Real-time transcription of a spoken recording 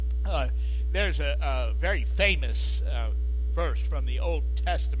There's a very famous verse from the Old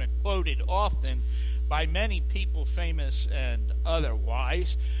Testament, quoted often by many people, famous and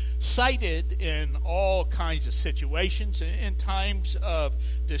otherwise, cited in all kinds of situations, in times of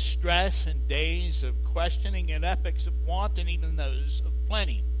distress and days of questioning and epochs of want and even those of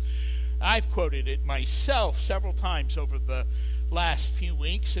plenty. I've quoted it myself several times over the last few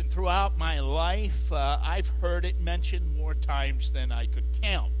weeks, and throughout my life, I've heard it mentioned more times than I could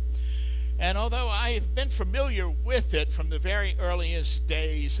count. And although I've been familiar with it from the very earliest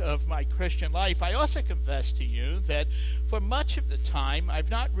days of my Christian life, I also confess to you that for much of the time, I've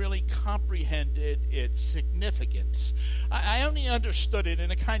not really comprehended its significance. I only understood it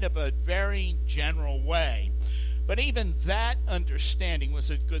in a kind of a very general way. But even that understanding was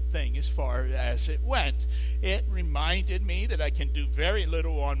a good thing as far as it went. It reminded me that I can do very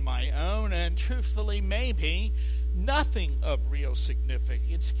little on my own, and truthfully, maybe nothing of real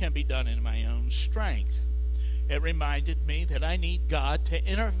significance can be done in my own strength. It reminded me that I need God to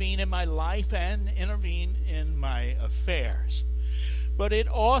intervene in my life and intervene in my affairs. But it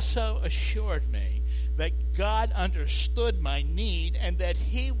also assured me that God understood my need and that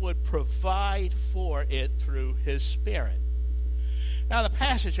He would provide for it through His Spirit. Now, the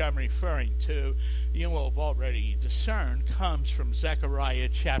passage I'm referring to, you will have already discerned, comes from Zechariah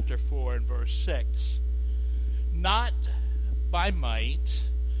chapter 4 and verse 6. Not by might,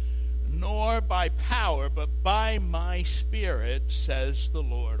 nor by power, but by my Spirit, says the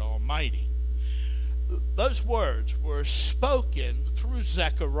Lord Almighty. Those words were spoken through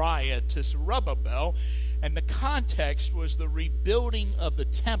Zechariah to Zerubbabel, and the context was the rebuilding of the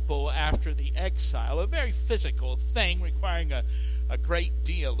temple after the exile, a very physical thing requiring a great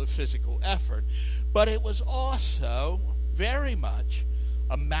deal of physical effort. But it was also very much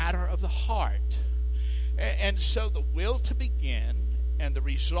a matter of the heart. And so the will to begin and the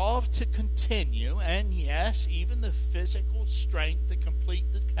resolve to continue, and yes, even the physical strength to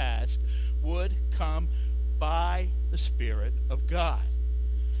complete the task, would come by the Spirit of God.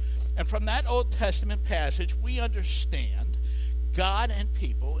 And from that Old Testament passage, we understand God and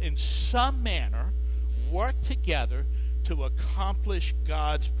people in some manner work together to accomplish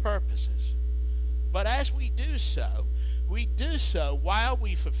God's purposes. But as we do so while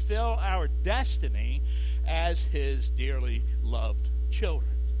we fulfill our destiny as His dearly loved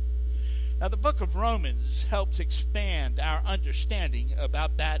children. Now, the book of Romans helps expand our understanding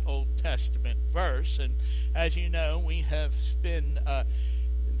about that Old Testament verse. And as you know, we have been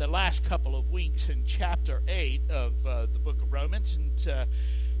the last couple of weeks in chapter 8 of the book of Romans.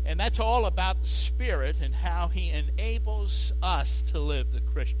 And that's all about the Spirit and how He enables us to live the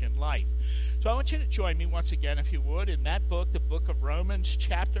Christian life. So I want you to join me once again, if you would, in that book, the book of Romans,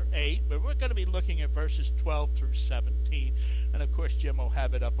 chapter 8. But we're going to be looking at verses 12 through 17. And, of course, Jim will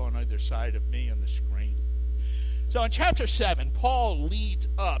have it up on either side of me on the screen. So in chapter 7, Paul leads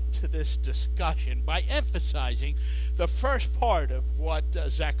up to this discussion by emphasizing the first part of what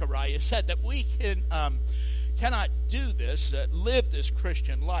Zechariah said, that we cannot do this, live this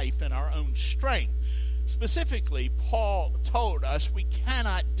Christian life in our own strength. Specifically, Paul told us we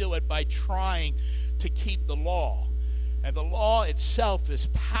cannot do it by trying to keep the law. And the law itself is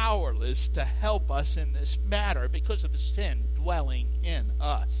powerless to help us in this matter because of the sin dwelling in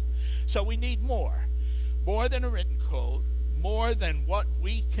us. So we need more than a written code, more than what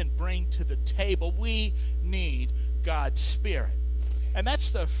we can bring to the table. We need God's Spirit. And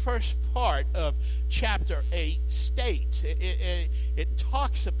that's the first part of chapter 8 states. It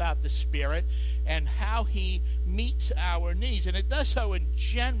talks about the Spirit and how He meets our needs. And it does so in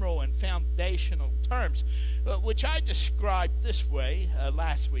general and foundational terms, which I described this way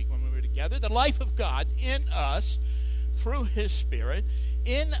last week when we were together. The life of God in us, through His Spirit,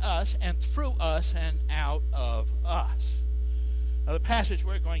 in us and through us and out of us. Now, the passage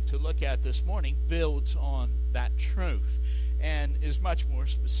we're going to look at this morning builds on that truth and is much more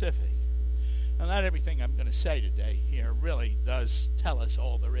specific. Now, not everything I'm going to say today here really does tell us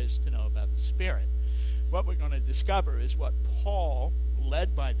all there is to know about the Spirit. What we're going to discover is what Paul,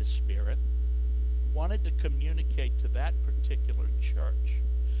 led by the Spirit, wanted to communicate to that particular church.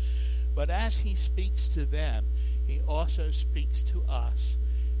 But as he speaks to them, he also speaks to us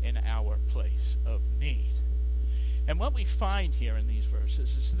in our place of need. And what we find here in these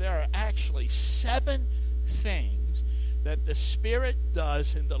verses is there are actually 7 things that the Spirit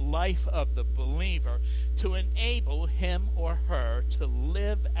does in the life of the believer to enable him or her to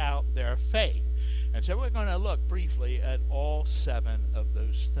live out their faith. And so we're going to look briefly at all 7 of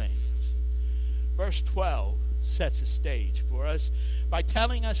those things. Verse 12 sets a stage for us by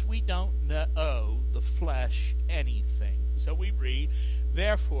telling us we don't owe the flesh anything. So we read,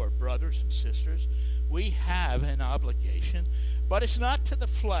 Therefore, brothers and sisters, we have an obligation, but it's not to the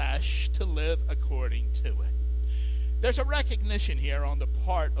flesh to live according to it. There's a recognition here on the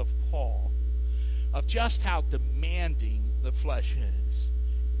part of Paul of just how demanding the flesh is.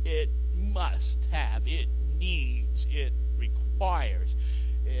 It must have, it needs, it requires,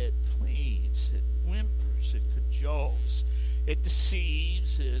 it pleads, it whimpers, it cajoles, it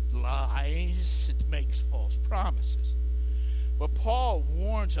deceives, it lies, it makes false promises. But Paul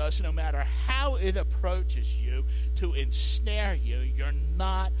warns us, no matter how it approaches you to ensnare you, you're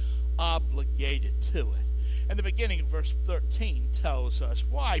not obligated to it. And the beginning of verse 13 tells us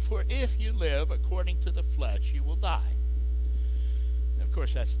why. For if you live according to the flesh, you will die. And of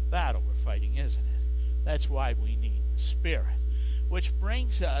course, that's the battle we're fighting, isn't it? That's why we need the Spirit. Which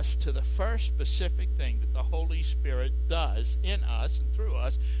brings us to the first specific thing that the Holy Spirit does in us and through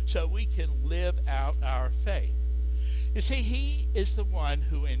us so we can live out our faith. You see, he is the one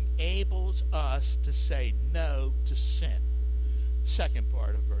who enables us to say no to sin. Second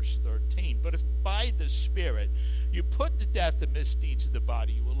part of verse 13. But if by the Spirit you put to death the misdeeds of the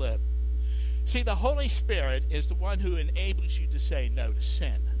body, you will live. See, the Holy Spirit is the one who enables you to say no to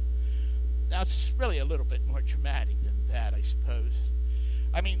sin. Now, it's really a little bit more dramatic than that, I suppose.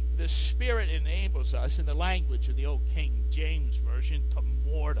 I mean, the Spirit enables us, in the language of the old King James Version, to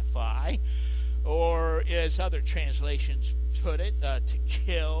mortify, or as other translations put it, to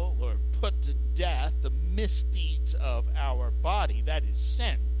kill or put to death the misdeeds of our body, that is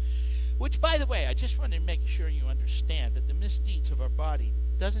sin. Which, by the way, I just want to make sure you understand that the misdeeds of our body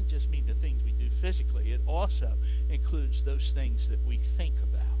doesn't just mean the things we do physically. It also includes those things that we think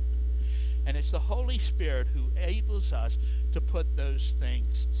about. And it's the Holy Spirit who enables us to put those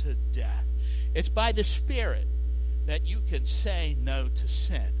things to death. It's by the Spirit that you can say no to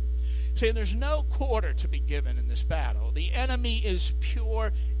sin. See, there's no quarter to be given in this battle. The enemy is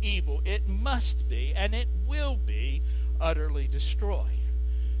pure evil. It must be, and it will be, utterly destroyed.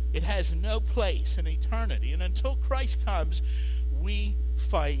 It has no place in eternity. And until Christ comes, we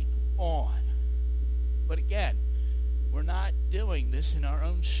fight on. But again, we're not doing this in our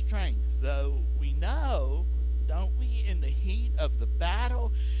own strength, though we know, don't we, in the heat of the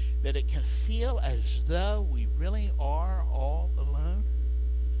battle, that it can feel as though we really are all alone.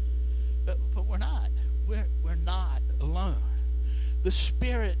 But we're not. We're not alone. The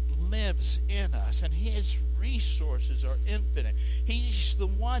Spirit lives in us, and His resources are infinite. He's the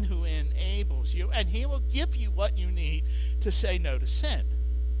one who enables you, and He will give you what you need to say no to sin.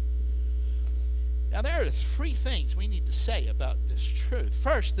 Now, there are three things we need to say about this truth.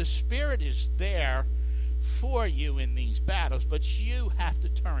 First, the Spirit is there for you in these battles, but you have to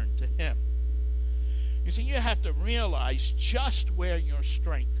turn to Him. You see, you have to realize just where your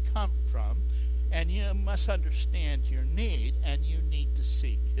strength comes from, and you must understand your need, and you need to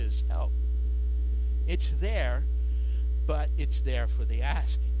seek His help. It's there, but it's there for the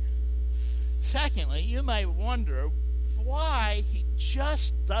asking. Secondly, you may wonder why He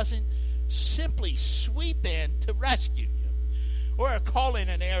just doesn't simply sweep in to rescue you, or call in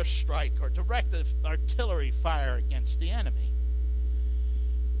an airstrike, or direct the artillery fire against the enemy.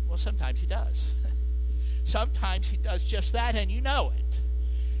 Well, sometimes He does. Sometimes He does just that, and you know it.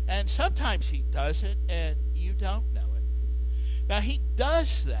 And sometimes He does it, and you don't know it. Now, He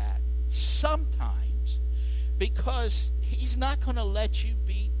does that sometimes because He's not going to let you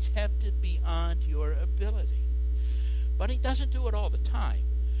be tempted beyond your ability. But He doesn't do it all the time,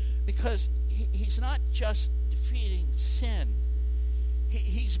 because He's not just defeating sin.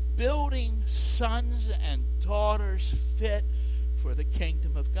 He's building sons and daughters fit for the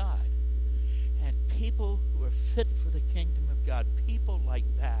kingdom of God. And people who are fit for the kingdom of God, people like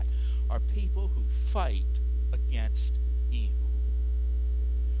that, are people who fight against evil.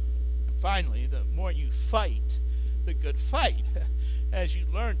 And finally, the more you fight the good fight, as you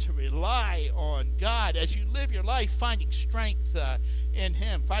learn to rely on God, as you live your life finding strength in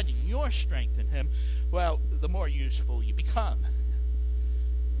Him, finding your strength in Him, well, the more useful you become.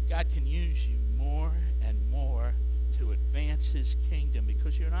 God can use you more and more to advance His kingdom,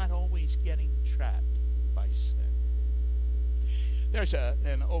 because you're not always getting trapped by sin. There's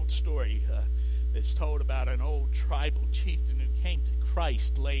an old story that's told about an old tribal chieftain who came to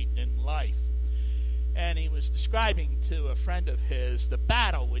Christ late in life. And he was describing to a friend of his the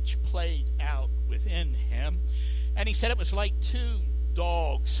battle which played out within him. And he said it was like two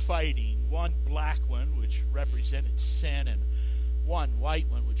dogs fighting, one black one, which represented sin, and one white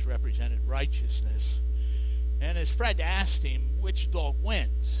one, which represented righteousness. And his friend asked him, which dog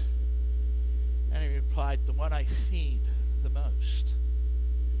wins? And he replied, the one I feed the most.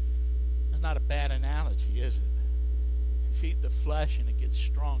 That's not a bad analogy, is it? feed the flesh and it gets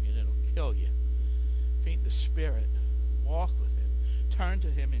strong and it'll kill you. Feed the Spirit. Walk with Him. Turn to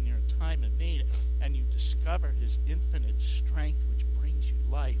Him in your time of need, and you discover His infinite strength, which brings you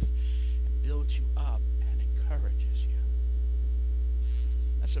life and builds you up and encourages you.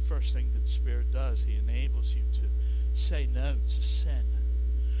 That's the first thing that the Spirit does. He enables you to say no to sin.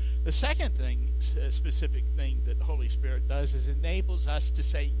 The second thing, specific thing that the Holy Spirit does is enables us to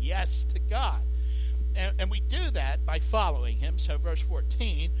say yes to God. And we do that by following Him. So verse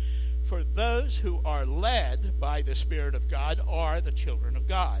 14, for those who are led by the Spirit of God are the children of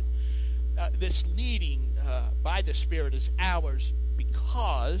God. This leading by the Spirit is ours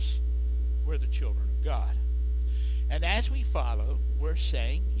because we're the children of God. And as we follow, we're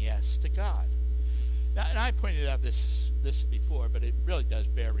saying yes to God. Now, and I pointed out this before, but it really does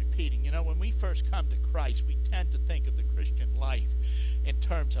bear repeating. You know, when we first come to Christ, we tend to think of the Christian life in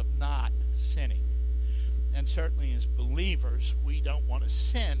terms of not sinning. And certainly as believers, we don't want to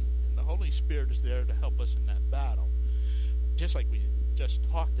sin, and the Holy Spirit is there to help us in that battle, just like we just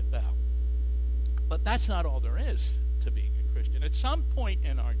talked about. But that's not all there is to being a Christian. At some point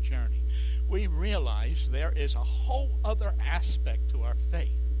in our journey, we realize there is a whole other aspect to our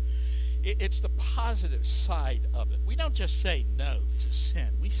faith. It's the positive side of it. We don't just say no to sin.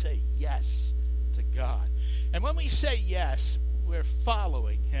 We say yes to God. And when we say yes, we're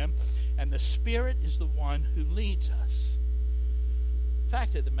following Him, and the Spirit is the one who leads us. The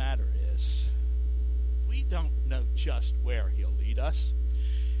fact of the matter is, we don't know just where He'll lead us.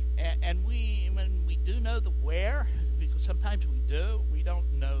 And when we do know the where, because sometimes we do, we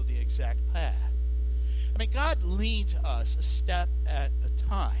don't know the exact path. I mean, God leads us a step at a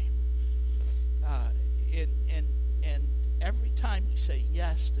time. And every time we say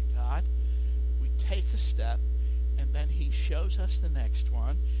yes to God, we take a step, and then He shows us the next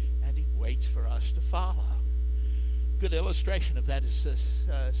one, and He waits for us to follow. Good illustration of that is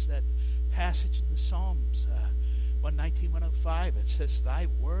that passage in the Psalms, 119, 105. It says, "Thy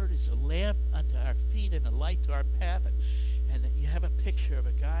word is a lamp unto our feet and a light to our path." And you have a picture of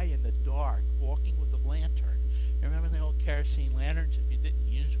a guy in the dark walking with a lantern. You remember the old kerosene lanterns? If you didn't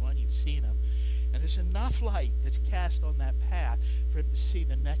use one, you've seen them. And there's enough light that's cast on that path for him to see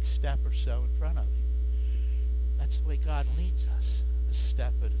the next step or so in front of him. That's the way God leads us, a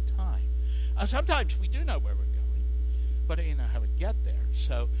step at a time. Sometimes we do know where we're going, but I didn't know how to get there.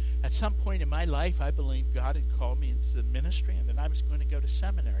 So at some point in my life, I believed God had called me into the ministry and that I was going to go to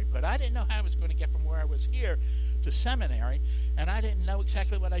seminary. But I didn't know how I was going to get from where I was here to seminary, and I didn't know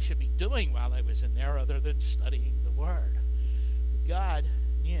exactly what I should be doing while I was in there other than studying the Word. God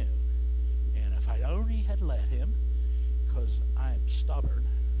knew. And if I only had let Him, because I am stubborn,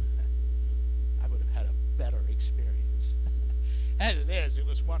 I would have had a better experience. As it is, it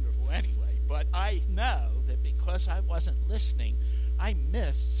was wonderful anyway. But I know that because I wasn't listening, I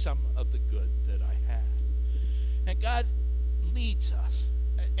missed some of the good that I had. And God leads us.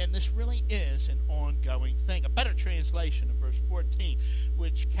 And this really is an ongoing thing. A better translation of verse 14,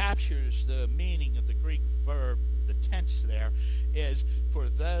 which captures the meaning of the Greek verb, the tense there, is for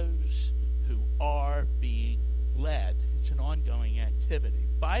those who are being led. It's an ongoing activity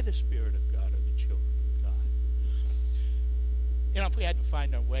by the Spirit of God or the children of God. You know, if we had to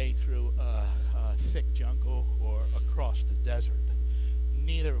find our way through a thick jungle or across the desert,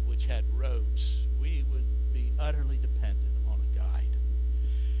 neither of which had roads, we would be utterly dependent on a guide.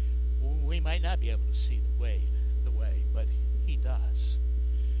 We might not be able to see the way, but He does.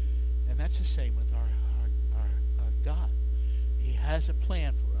 And that's the same with our God. He has a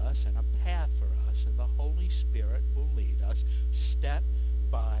plan for us and a path for us, and the Holy Spirit will lead us step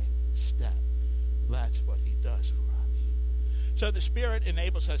by step. That's what He does for us. So the Spirit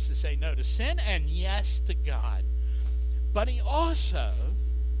enables us to say no to sin and yes to God. But He also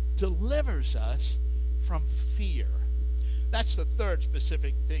delivers us from fear. That's the third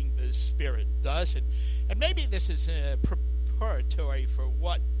specific thing the Spirit does. And maybe this is preparatory for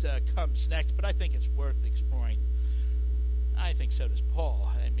what comes next, but I think it's worth exploring. I think so does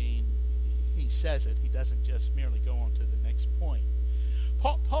Paul. I mean, he says it. He doesn't just merely go on to the next point.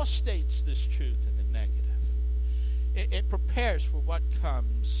 Paul states this truth in the negative. It prepares for what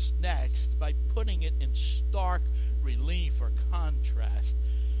comes next by putting it in stark relief or contrast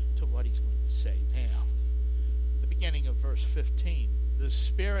to what he's going to say now. The beginning of verse 15, the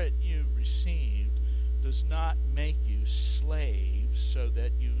Spirit you received does not make you slaves so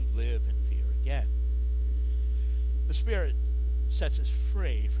that you live in fear again. The Spirit sets us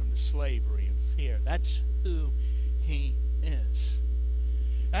free from the slavery and fear. That's who He is.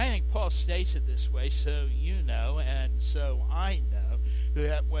 And I think Paul states it this way, so you know, and so I know,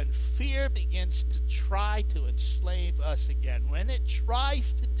 that when fear begins to try to enslave us again, when it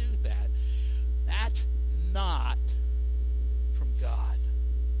tries to do that, that's not from God.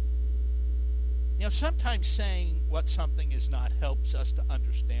 You know, sometimes saying what something is not helps us to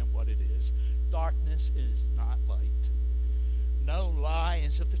understand what it is. Darkness is not light. No lie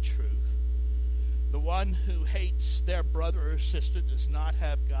is of the truth. The one who hates their brother or sister does not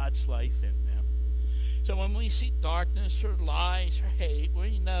have God's life in them. So when we see darkness or lies or hate,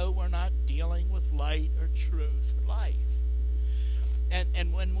 we know we're not dealing with light or truth or life.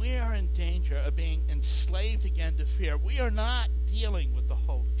 And when we are in danger of being enslaved again to fear, we are not dealing with the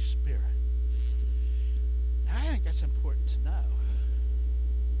Holy Spirit. And I think that's important to know.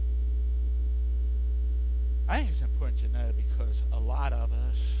 I think it's important to know because a lot of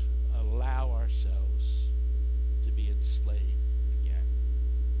us allow ourselves to be enslaved again.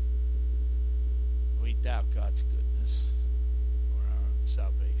 We doubt God's goodness or our own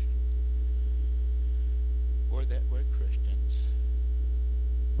salvation, or that we're Christians.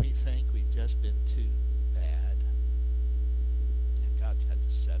 We think we've just been too bad, and God's had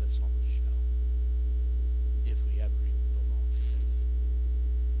to set us on the shelf if we ever even belong to Him.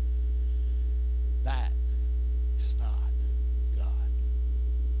 That is not God.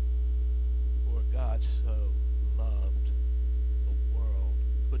 For God so loved the world,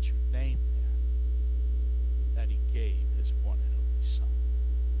 put your name there, that He gave His one and only Son.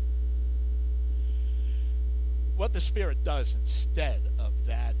 What the Spirit does instead of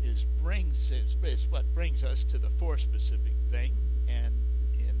that is what brings us to the fourth specific thing, and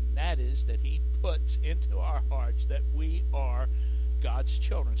that is that He puts into our hearts that we are God's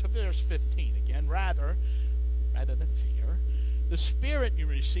children. So verse 15 again, rather than fear, the Spirit you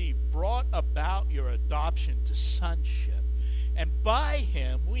received brought about your adoption to sonship, and by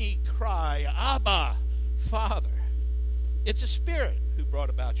Him we cry, Abba, Father. It's the Spirit who brought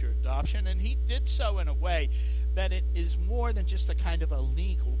about your adoption, and He did so in a way that it is more than just a kind of a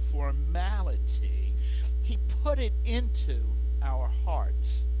legal formality. He put it into our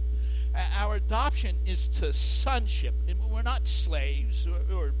hearts. Our adoption is to sonship. We're not slaves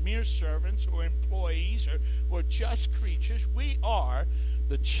or mere servants or employees or just creatures. We are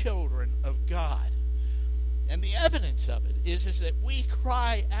the children of God. And the evidence of it is that we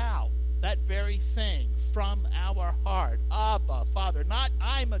cry out that very thing from our heart. Abba, Father. Not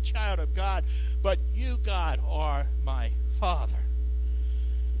I'm a child of God, but you, God, are my Father.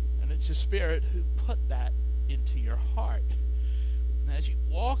 And it's the Spirit who put that into your heart. And as you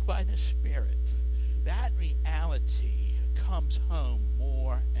walk by the Spirit, that reality comes home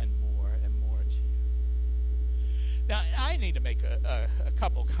more and more and more to you. Now, I need to make a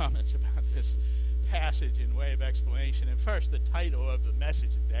couple comments about this passage in way of explanation. And first, the title of the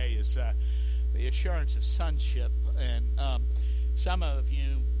message today is The Assurance of Sonship. And some of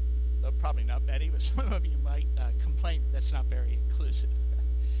you, probably not many, but some of you might complain that's not very inclusive.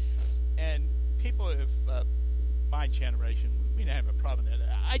 And people of my generation, we didn't have a problem with that.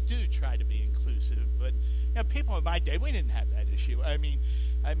 I do try to be inclusive, but people in my day, we didn't have that issue. I mean,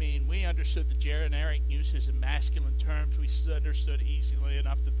 we understood the generic uses of masculine terms. We understood easily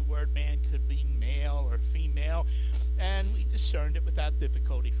enough that the word man could be male or female, and we discerned it without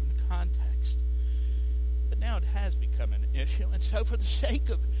difficulty from the context. But now it has become an issue, and so for the sake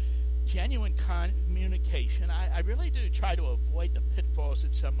of genuine communication, I really do try to avoid the pitfalls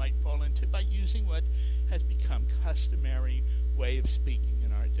that some might fall into by using what has become customary way of speaking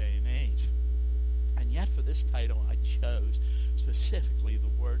in our day and age. And yet for this title I chose specifically the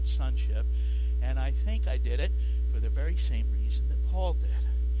word sonship, and I think I did it for the very same reason that Paul did.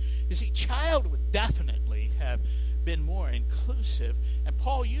 You see, child would definitely have been more inclusive, and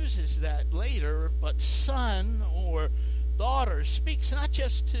Paul uses that later, but son or daughter speaks not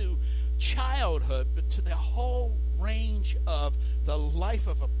just to childhood, but to the whole range of the life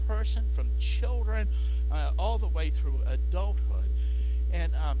of a person, from children all the way through adulthood.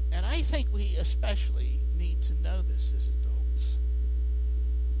 And I think we especially need to know this as adults.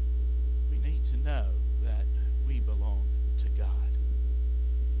 We need to know that we belong to God,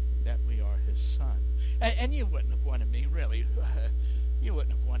 that we are His Son. And you wouldn't have wanted me, really, you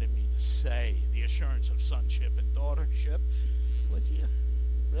wouldn't have wanted me to say the assurance of sonship and daughtership, would you?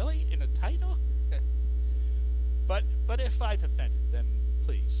 Really? In a title? But if I've offended, then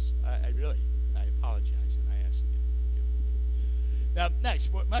please, I apologize, and I ask you to forgive me. Now, next,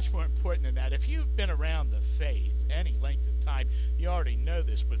 much more important than that, if you've been around the faith any length of time, you already know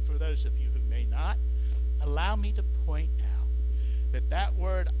this, but for those of you who may not, allow me to point out that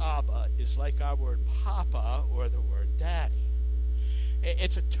word Abba is like our word Papa or the word Daddy.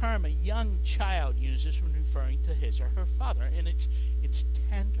 It's a term a young child uses when referring to his or her father, and it's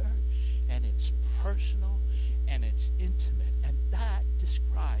tender, and it's personal, and it's intimate, and that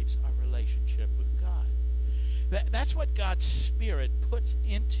describes our relationship with God. That's what God's Spirit puts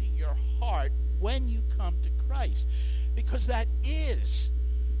into your heart when you come to Christ, because that is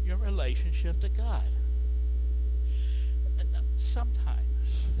your relationship to God. And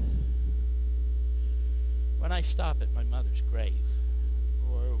sometimes, when I stop at my mother's grave,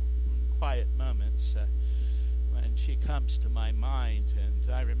 or in quiet moments, when she comes to my mind and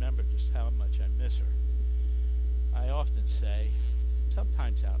I remember just how much I miss her, I often say,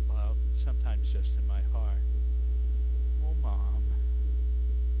 sometimes out loud, and sometimes just in my heart, "Oh, Mom."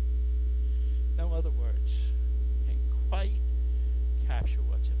 No other words can quite capture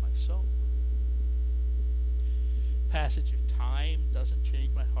what's in my soul. Passage of time doesn't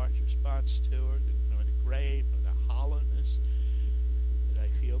change my heart's response to her, nor the grave, nor the hollowness that I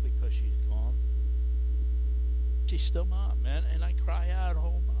feel because she's gone. She's still Mom, and I cry out,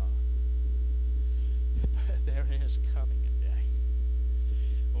 "Oh, Mom." But there is coming a day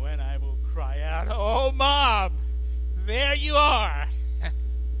when I will cry out, "Oh, Mom, there you are."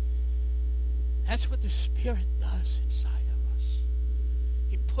 That's what the Spirit does inside of us.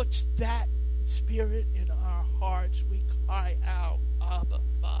 He puts that Spirit in our hearts. We cry out, "Abba,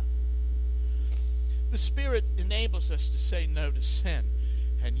 Father." The Spirit enables us to say no to sin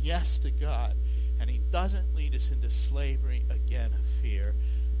and yes to God. And He doesn't lead us into slavery again of fear,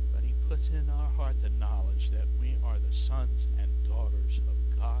 but He puts in our heart the knowledge that we are the sons and daughters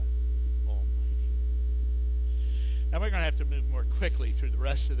of God Almighty. Now we're going to have to move more quickly through the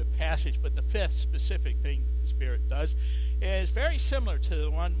rest of the passage, but the fifth specific thing that the Spirit does is very similar to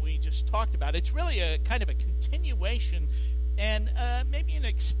the one we just talked about. It's really a kind of a continuation and maybe an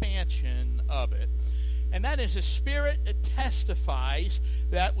expansion of it. And that is the Spirit testifies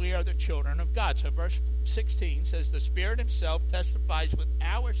that we are the children of God. So verse 16 says, "The Spirit Himself testifies with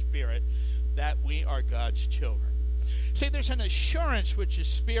our spirit that we are God's children." See, there's an assurance which the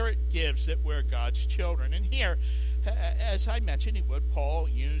Spirit gives that we're God's children. And here, as I mentioned he would, Paul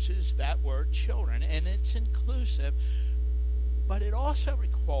uses that word children, and it's inclusive, but it also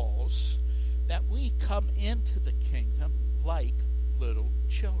recalls that we come into the kingdom like little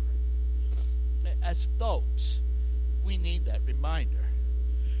children. As adults, we need that reminder.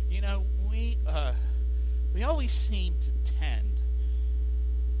 You know, we always seem to tend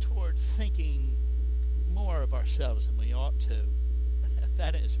toward thinking more of ourselves than we ought to.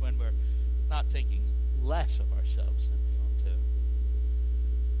 That is, when we're not thinking less of ourselves than we ought to.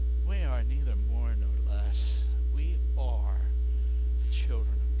 We are neither more nor less. We are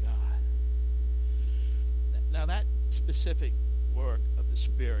children of God. Now, that specific work of the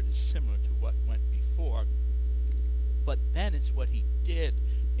Spirit is similar to what went before, but then it's what He did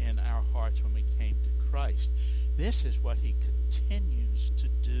in our hearts when we came to Christ. This is what He continues to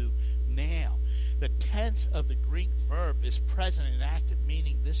do now. The tense of the Greek verb is present and active,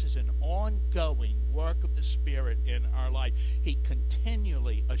 meaning this is an ongoing work of the Spirit in our life. He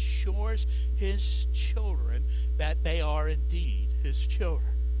continually assures His children that they are indeed His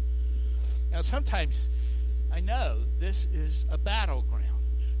children. Now, sometimes I know this is a battleground.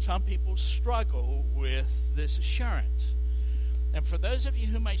 Some people struggle with this assurance. And for those of you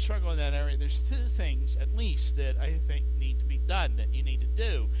who might struggle in that area, there's two things, at least, that I think need to be done, that you need to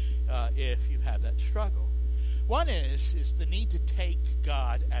do if you have that struggle. One is the need to take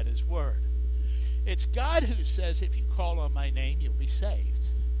God at His word. It's God who says, "If you call on my name, you'll be saved."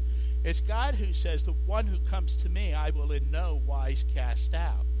 It's God who says, "The one who comes to me, I will in no wise cast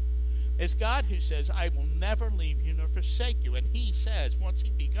out." It's God who says, "I will never leave you nor forsake you." And He says, once He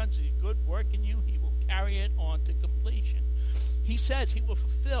begins a good work in you, He will carry it on to completion. He says He will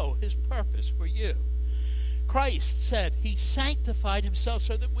fulfill His purpose for you. Christ said He sanctified Himself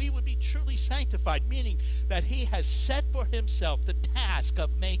so that we would be truly sanctified, meaning that He has set for Himself the task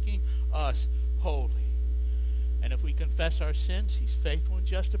of making us holy. And if we confess our sins, He's faithful and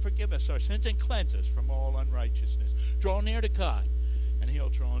just to forgive us our sins and cleanse us from all unrighteousness. Draw near to God, and He'll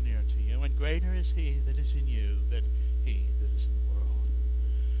draw near to you. And greater is He that is in you than he that is in the world.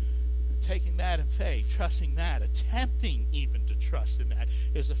 And taking that in faith, trusting that, attempting even to trust in that,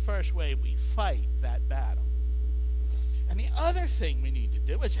 is the first way we fight that battle. And the other thing we need to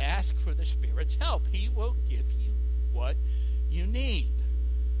do is ask for the Spirit's help. He will give you what you need.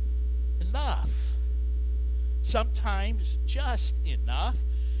 Enough. Sometimes just enough,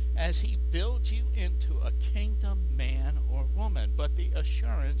 as He builds you into a kingdom man or woman. But the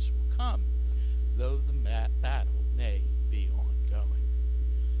assurance will come, though the battle may be ongoing.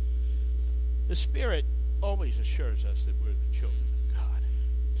 The Spirit always assures us that we're the children of God.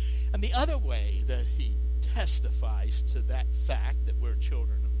 And the other way that he testifies to that fact that we're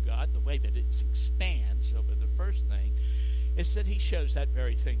children of God, the way that it expands over the first thing, is that he shows that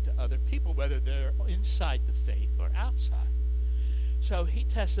very thing to other people, whether they're inside the faith or outside. So he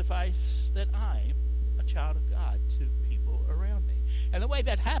testifies that I'm a child of God to people around me. And the way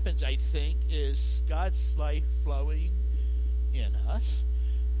that happens, I think, is God's life flowing in us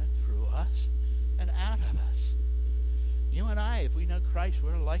and through us and out of us. You and I, if we know Christ,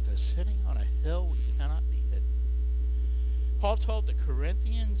 we're like a sitting on a hill we cannot be hidden. Paul told the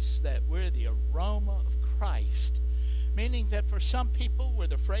Corinthians that we're the aroma of Christ, meaning that for some people we're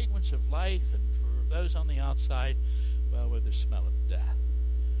the fragrance of life, and for those on the outside, well, we're the smell of death.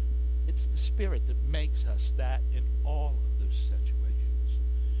 It's the Spirit that makes us that in all of those situations.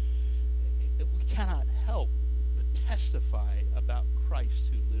 We cannot help but testify about Christ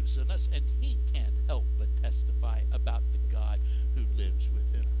who lives in us, and he can't help but testify about the God who lives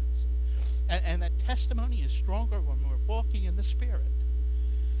within us. And that testimony is stronger when we're walking in the Spirit.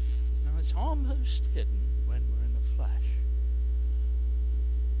 Now, it's almost hidden when we're in the flesh.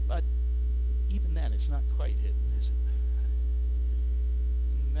 But even then, it's not quite hidden, is it?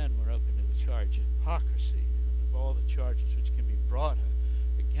 And then we're open to the charge of hypocrisy, and of all the charges which can be brought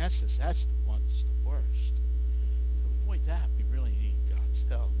against us, that's the one that's the worst. To avoid that, we really need God's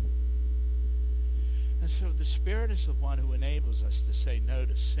help. And so the Spirit is the one who enables us to say no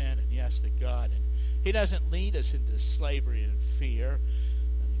to sin and yes to God. And he doesn't lead us into slavery and fear.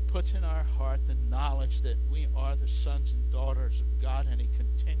 And he puts in our heart the knowledge that we are the sons and daughters of God, and he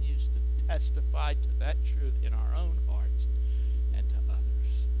continues to testify to that truth in our own hearts and to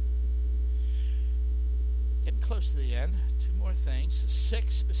others. Getting close to the end, two more things. The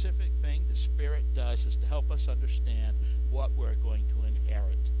sixth specific thing the Spirit does is to help us understand what we're going to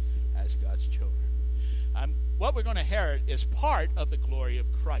inherit as God's children. What we're going to inherit is part of the glory of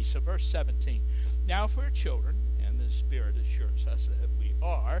Christ. So verse 17. Now if we're children, and the Spirit assures us that we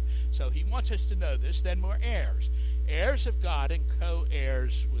are, so he wants us to know this, then we're heirs. Heirs of God and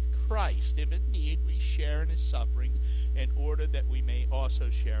co-heirs with Christ, if indeed we share in his sufferings, in order that we may also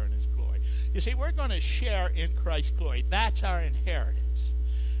share in his glory. You see, we're going to share in Christ's glory. That's our inheritance.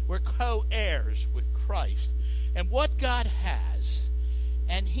 We're co-heirs with Christ. And what God has,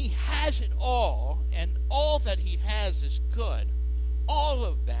 and he has it all, and all that he has is good, all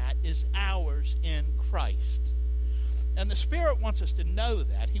of that is ours in Christ. And the Spirit wants us to know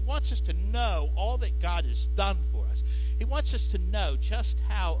that. He wants us to know all that God has done for us. He wants us to know just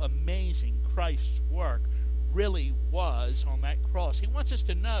how amazing Christ's work really was on that cross. He wants us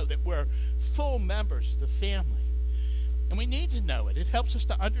to know that we're full members of the family. And we need to know it. It helps us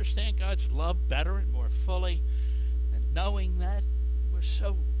to understand God's love better and more fully. And knowing that we're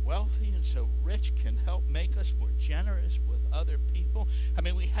so wealthy and so rich can help make us more generous with other people. I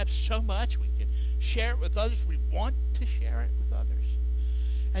mean, we have so much. We can share it with others. We want to share it with others.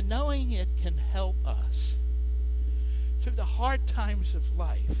 And knowing it can help us through the hard times of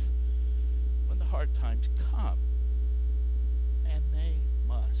life, when the hard times come. And they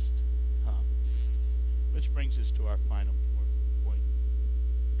must come. Which brings us to our final point.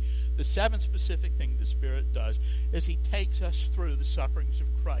 The seventh specific thing the Spirit does is he takes us through the sufferings of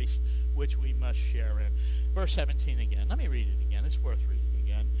Christ, which we must share in. Verse 17 again. Let me read it again. It's worth reading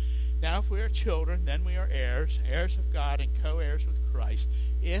again. Now if we are children, then we are heirs, heirs of God and co-heirs with Christ,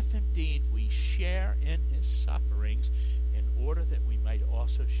 if indeed we share in his sufferings, in order that we might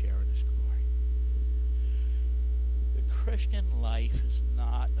also share in his glory. The Christian life is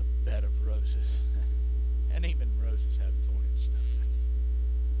not a bed of roses. And even roses have thorns.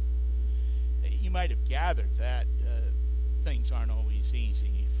 You might have gathered that things aren't always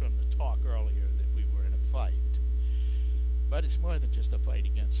easy from the talk earlier that we were in a fight. But it's more than just a fight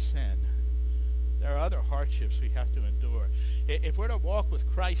against sin. There are other hardships we have to endure. If we're to walk with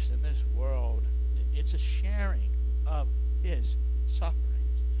Christ in this world, it's a sharing of his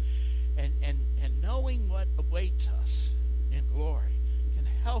sufferings. And knowing what awaits us in glory can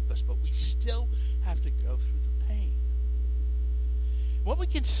help us, but we still have to go through the pain. What we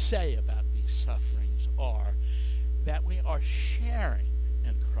can say about these sufferings are that we are sharing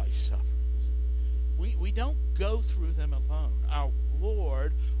in Christ's sufferings. We don't go through them alone. Our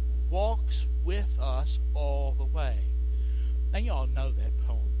Lord walks with us all the way. And you all know that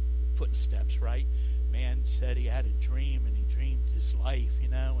poem, Footsteps, right? Man said he had a dream, and he dreamed his life,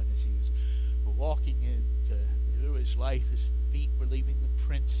 and as he was walking through his life, his feet were leaving the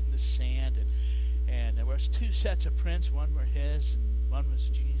prints in the sand, and there was two sets of prints. One were his, and one was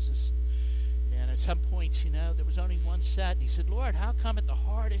Jesus. And at some points, there was only one set. And he said, Lord, how come at the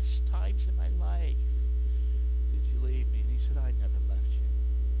hardest times in my life did you leave me? And he said, I never left you.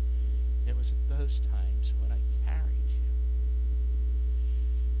 It was at those times when I carried you.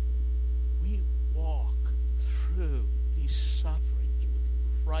 We walk through these sufferings with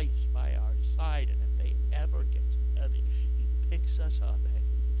Christ by our side, and if they ever get heavy, he picks us up and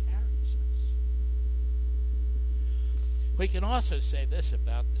carries us. We can also say this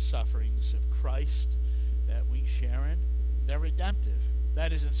about the sufferings of Christ that we share in. They're redemptive.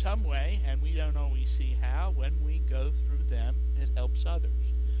 That is, in some way, and we don't always see how, when we go through them, it helps others.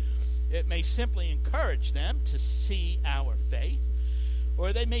 It may simply encourage them to see our faith,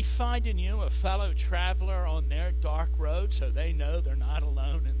 or they may find in you a fellow traveler on their dark road so they know they're not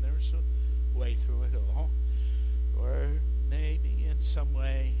alone and there's a way through it all. Or maybe in some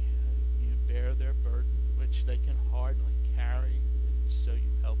way you bear their burden, which they can hardly carry, and so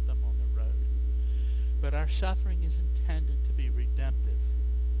you help them on the road. But our suffering is intended to be redemptive.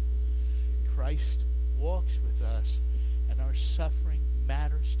 Christ walks with us, and our suffering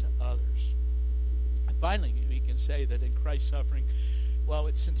matters to others. And finally, we can say that in Christ's suffering, well,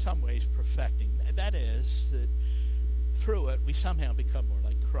 it's in some ways perfecting. That is, that through it, we somehow become more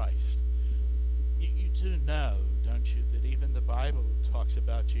like Christ. You do know, don't you, that even the Bible talks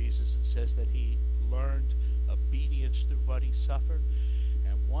about Jesus and says that he learned obedience through what he suffered,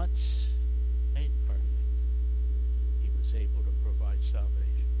 and once made perfect, he was able to provide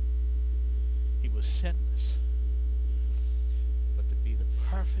salvation. He was sinless, but to be the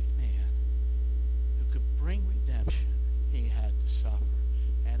perfect man who could bring redemption, he had to suffer.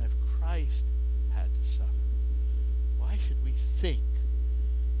 And if Christ had to suffer, why should we think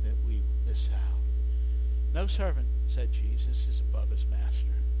that we will miss out? No servant, said Jesus, is above his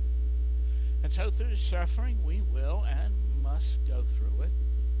master. And so through suffering, we will and must go through it.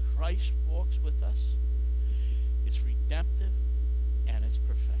 Christ walks with us. It's redemptive and it's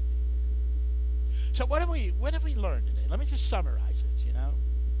perfecting. So what have we learned today? Let me just summarize it,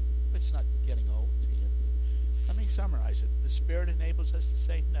 It's not getting old to you. Let me summarize it. The Spirit enables us to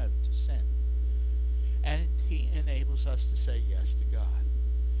say no to sin. And he enables us to say yes to God.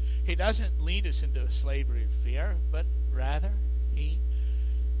 He doesn't lead us into a slavery of fear, but rather he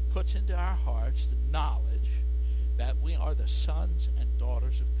puts into our hearts the knowledge that we are the sons and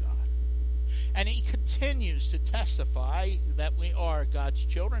daughters of God. And he continues to testify that we are God's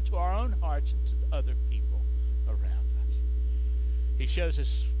children to our own hearts and to other people around us. He shows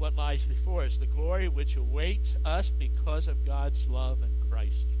us what lies before us, the glory which awaits us because of God's love and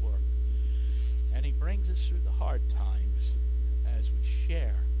Christ's work. And he brings us through the hard times as we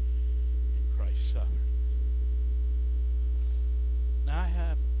share in Christ's suffering. Now I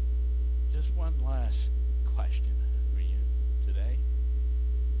have just one last question for you today.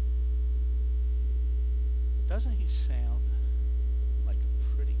 Doesn't he sound like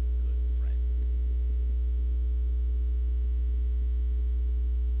a pretty good friend?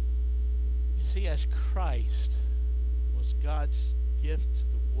 You see, as Christ was God's gift to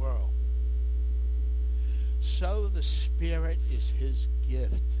the world, so the Spirit is his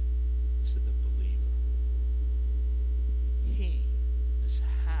gift to the believer. He is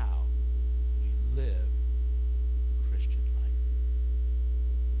how we live Christian life.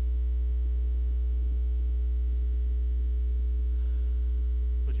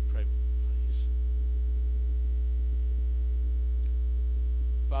 Would you pray with me, please?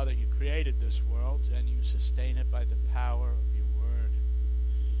 Father, you created this world and you sustain it by the power of your word.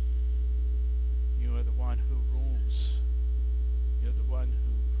 You are the one who rules. You're the one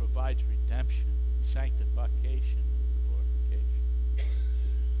who provides redemption, sanctification, and glorification.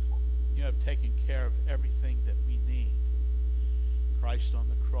 You have taken care of everything that we need. Christ on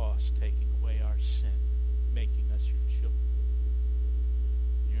the cross taking away our sin, making us your children.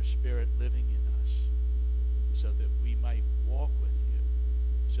 Your Spirit living in us so that we might walk with you,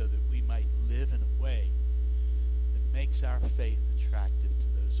 so that we might live in a way that makes our faith attractive to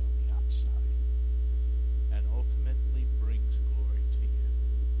those on the outside and ultimately brings glory to you.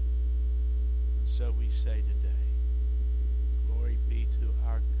 And so we say today, glory be to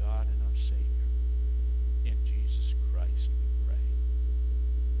our God and our Savior. In Jesus Christ we pray.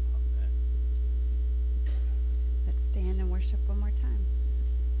 Amen. Let's stand and worship one more time.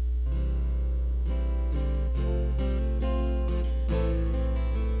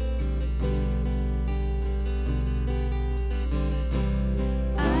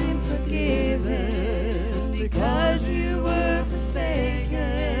 I'm forgiven because you were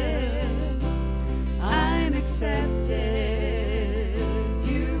forsaken. I'm accepted.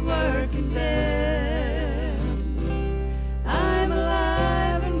 You were condemned. I'm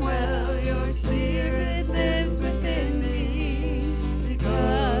alive and well. Your Spirit lives within me.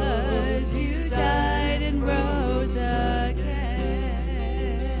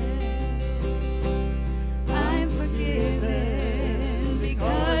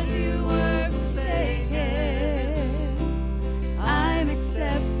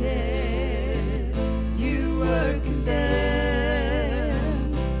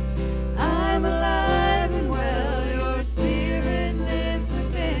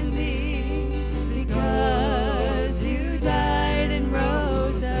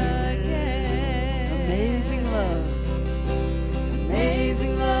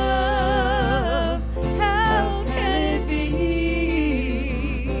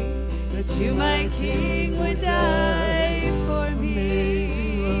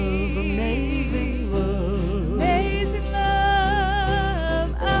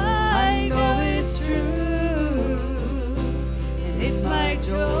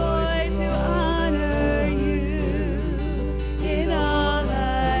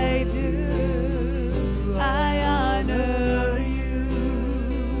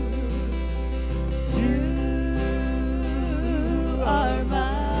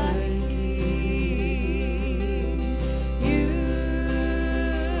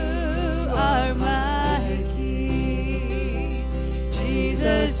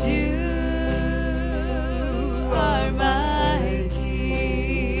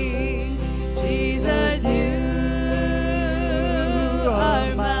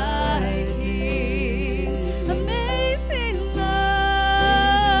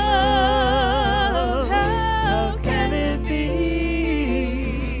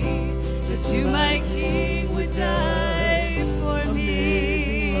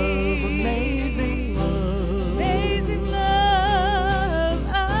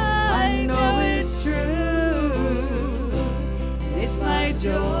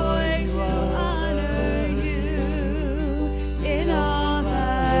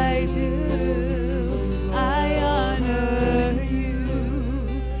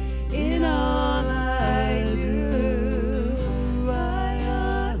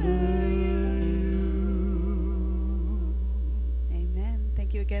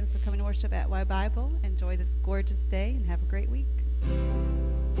 again for coming to worship at Y Bible. Enjoy this gorgeous day and have a great week.